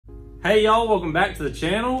Hey y'all, welcome back to the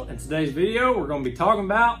channel. In today's video, we're going to be talking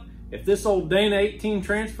about if this old Dana 18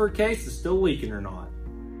 transfer case is still leaking or not.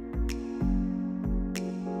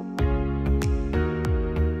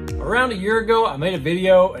 Around a year ago, I made a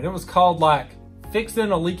video and it was called like fixing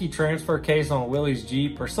a leaky transfer case on a Willys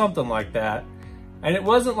Jeep or something like that. And it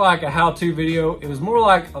wasn't like a how-to video, it was more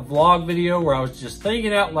like a vlog video where I was just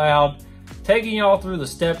thinking out loud, taking y'all through the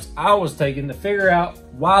steps I was taking to figure out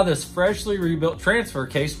why this freshly rebuilt transfer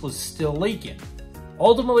case was still leaking.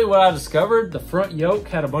 Ultimately, what I discovered, the front yoke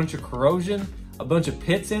had a bunch of corrosion, a bunch of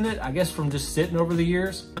pits in it, I guess from just sitting over the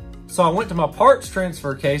years. So I went to my parts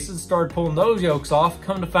transfer cases, started pulling those yokes off,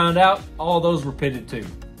 come to find out all those were pitted too.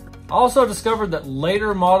 I also discovered that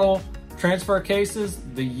later model transfer cases,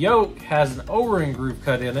 the yoke has an O-ring groove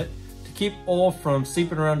cut in it to keep oil from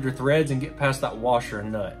seeping around your threads and get past that washer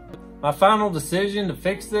and nut. My final decision to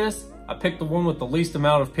fix this, I picked the one with the least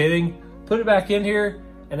amount of pitting, put it back in here,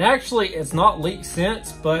 and actually it's not leaked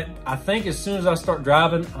since, but I think as soon as I start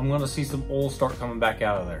driving, I'm gonna see some oil start coming back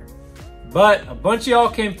out of there. But a bunch of y'all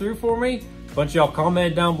came through for me, a bunch of y'all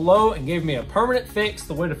commented down below and gave me a permanent fix,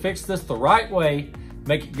 the way to fix this the right way,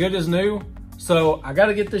 make it good as new. So I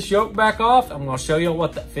gotta get this yoke back off. I'm gonna show you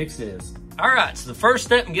what that fix is. All right, so the first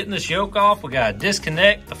step in getting this yoke off, we gotta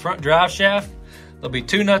disconnect the front drive shaft. There'll be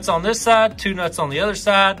 2 nuts on this side, 2 nuts on the other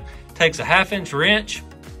side. Takes a 1/2" wrench.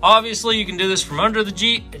 Obviously, you can do this from under the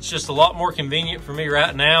Jeep. It's just a lot more convenient for me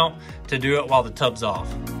right now to do it while the tub's off.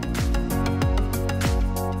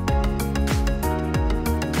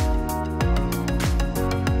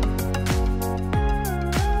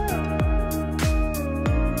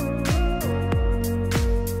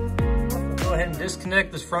 Go ahead and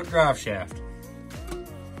disconnect this front drive shaft.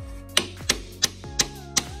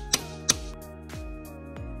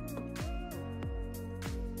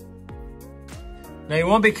 Now you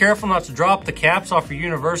want to be careful not to drop the caps off your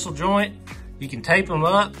universal joint. You can tape them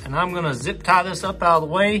up, and I'm going to zip tie this up out of the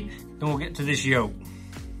way, then we'll get to this yoke.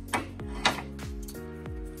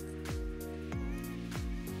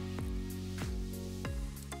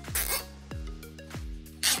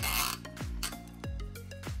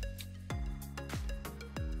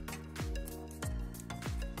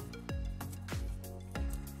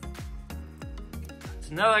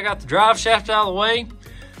 So now that I got the drive shaft out of the way,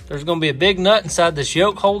 there's gonna be a big nut inside this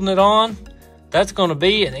yoke holding it on. That's gonna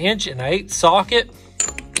be an 1 1/8" socket.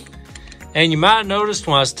 And you might have noticed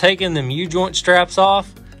when I was taking them U-joint straps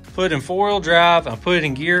off, put it in 4-wheel drive, I put it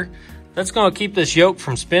in gear. That's gonna keep this yoke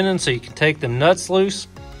from spinning so you can take them nuts loose.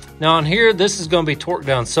 Now on here, this is gonna be torqued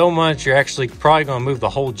down so much, you're actually probably gonna move the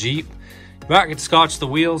whole Jeep. You might get to scotch the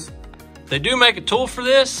wheels. They do make a tool for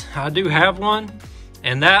this. I do have one.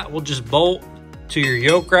 And that will just bolt to your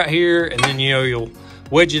yoke right here. And then, you know, you'll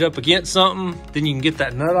wedge it up against something, then you can get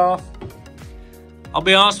that nut off. I'll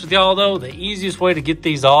be honest with y'all though, the easiest way to get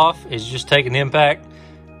these off is just take an impact,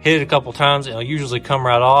 hit it a couple times, and it'll usually come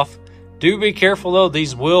right off. Do be careful though,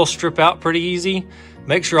 these will strip out pretty easy.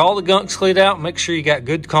 Make sure all the gunk's cleaned out, make sure you got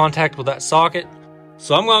good contact with that socket.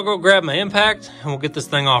 So I'm gonna go grab my impact and we'll get this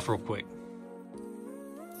thing off real quick.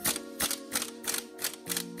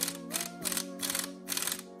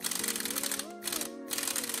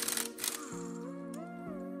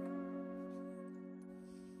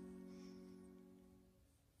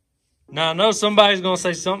 Now I know somebody's gonna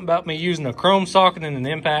say something about me using a chrome socket and an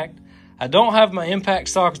impact. I don't have my impact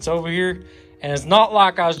sockets over here, and it's not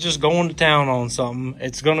like I was just going to town on something.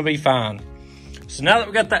 It's gonna be fine. So now that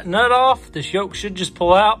we got that nut off, this yoke should just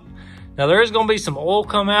pull out. Now there is gonna be some oil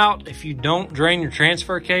come out if you don't drain your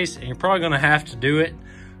transfer case, and you're probably gonna have to do it,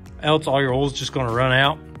 else all your oil's just gonna run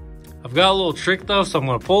out. I've got a little trick though, so I'm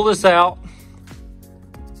gonna pull this out.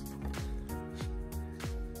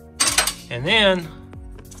 And then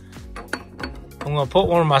I'm gonna put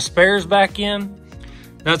one of my spares back in.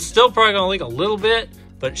 Now it's still probably gonna leak a little bit,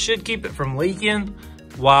 but it should keep it from leaking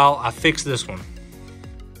while I fix this one.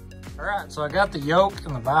 All right, so I got the yoke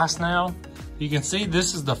and the vise now. You can see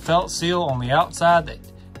this is the felt seal on the outside that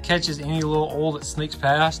catches any little oil that sneaks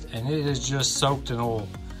past, and it is just soaked in oil.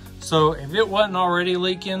 So if it wasn't already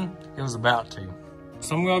leaking, it was about to.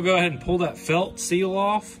 So I'm gonna go ahead and pull that felt seal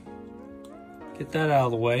off, get that out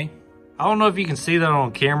of the way. I don't know if you can see that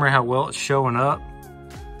on camera, how well it's showing up,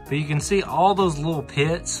 but you can see all those little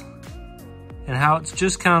pits and how it's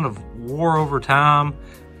just kind of wore over time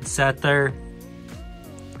and sat there.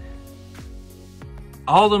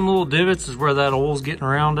 All them little divots is where that oil's getting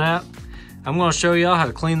around at. I'm gonna show y'all how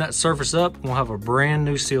to clean that surface up and we'll have a brand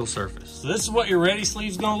new seal surface. So this is what your Redi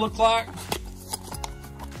Sleeve's gonna look like.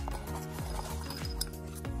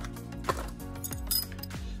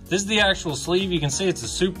 This is the actual sleeve. You can see it's a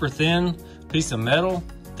super thin piece of metal.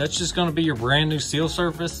 That's just gonna be your brand new seal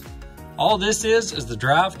surface. All this is the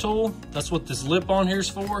drive tool. That's what this lip on here is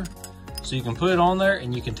for. So you can put it on there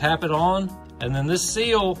and you can tap it on. And then this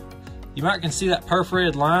seal, you might can see that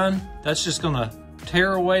perforated line. That's just gonna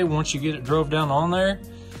tear away once you get it drove down on there.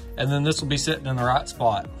 And then this will be sitting in the right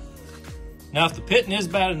spot. Now, if the pitting is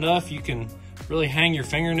bad enough, you can really hang your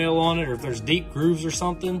fingernail on it, or if there's deep grooves or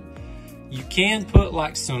something, you can put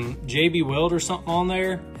like some JB Weld or something on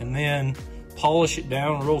there and then polish it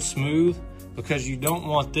down real smooth, because you don't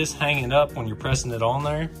want this hanging up when you're pressing it on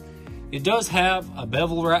there. It does have a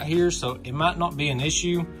bevel right here, so it might not be an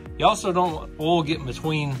issue. You also don't want oil getting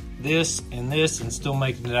between this and still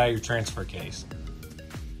making it out of your transfer case.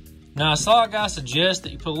 Now, I saw a guy suggest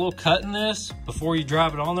that you put a little cut in this before you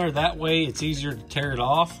drive it on there. That way it's easier to tear it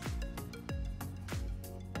off.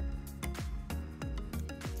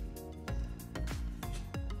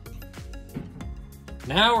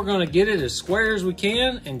 Now we're gonna get it as square as we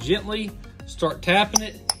can and gently start tapping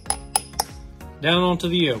it down onto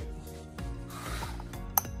the yoke.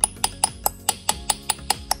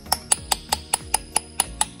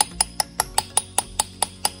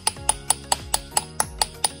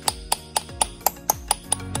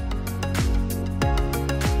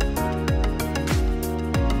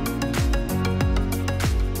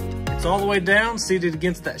 It's all the way down, seated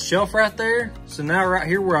against that shelf right there. So now right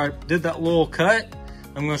here where I did that little cut,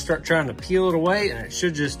 I'm gonna start trying to peel it away, and it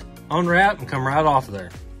should just unwrap and come right off of there.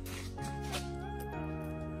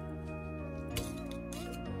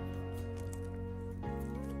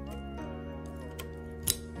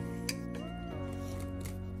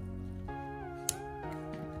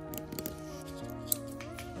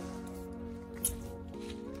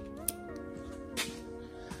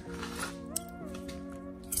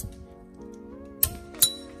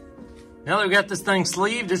 Now that we got this thing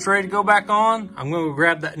sleeved, it's ready to go back on, I'm gonna go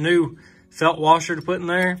grab that new felt washer to put in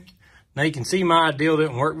there. Now you can see my ideal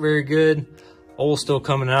didn't work very good. Oil's still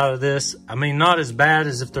coming out of this. I mean, not as bad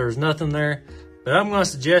as if there was nothing there, but I'm gonna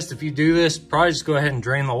suggest if you do this, probably just go ahead and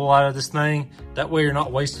drain the oil out of this thing. That way you're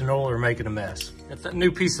not wasting oil or making a mess. Got that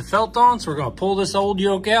new piece of felt on, so we're gonna pull this old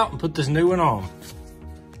yoke out and put this new one on.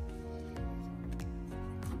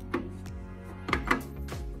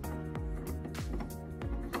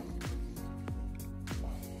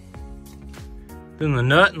 Then the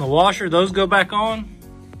nut and the washer, those go back on.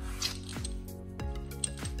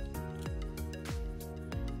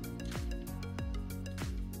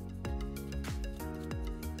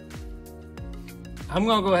 I'm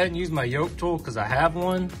gonna go ahead and use my yoke tool because I have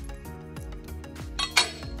one.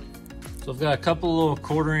 So I've got a couple little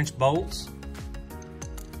 1/4-inch bolts.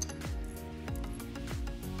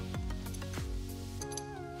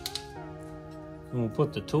 And we'll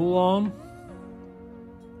put the tool on.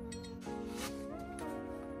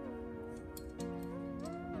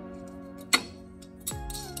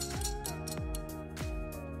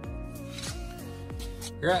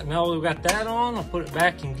 Right, now we've got that on, I'll put it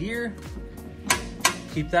back in gear.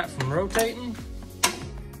 Keep that from rotating.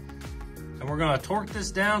 And we're gonna torque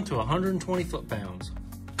this down to 120 foot-pounds.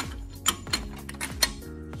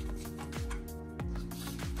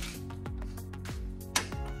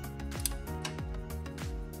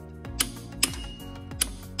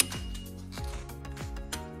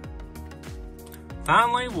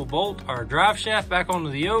 Finally, we'll bolt our drive shaft back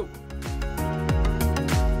onto the yoke.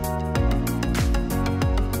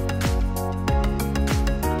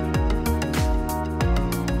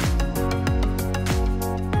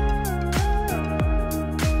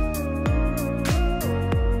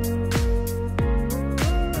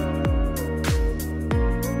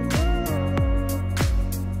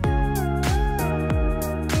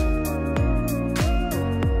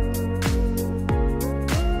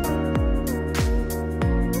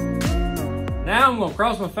 Now I'm gonna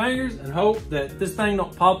cross my fingers and hope that this thing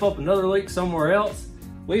don't pop up another leak somewhere else.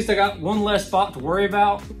 At least I got one less spot to worry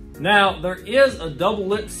about. Now, there is a double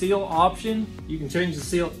lip seal option. You can change the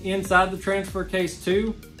seal inside the transfer case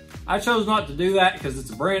too. I chose not to do that because it's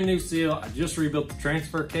a brand new seal. I just rebuilt the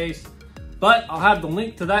transfer case. But I'll have the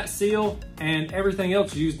link to that seal and everything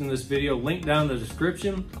else used in this video linked down in the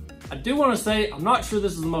description. I do want to say I'm not sure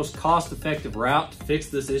this is the most cost-effective route to fix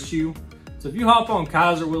this issue. So if you hop on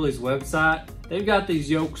Kaiser Willys' website, they've got these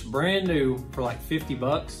yokes brand new for like 50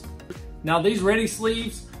 bucks. Now these Redi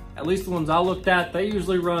sleeves, at least the ones I looked at, they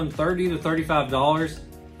usually run $30 to $35.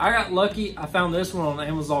 I got lucky, I found this one on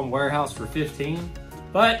Amazon Warehouse for 15.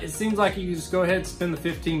 But it seems like you can just go ahead and spend the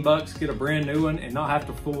 15 bucks, get a brand new one, and not have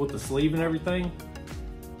to fool with the sleeve and everything.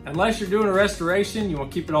 Unless you're doing a restoration, you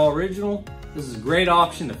want to keep it all original, this is a great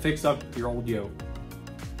option to fix up your old yoke.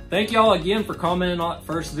 Thank y'all again for commenting on that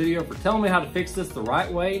first video, for telling me how to fix this the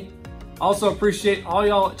right way. Also appreciate all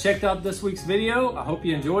y'all that checked out this week's video. I hope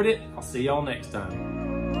you enjoyed it. I'll see y'all next time.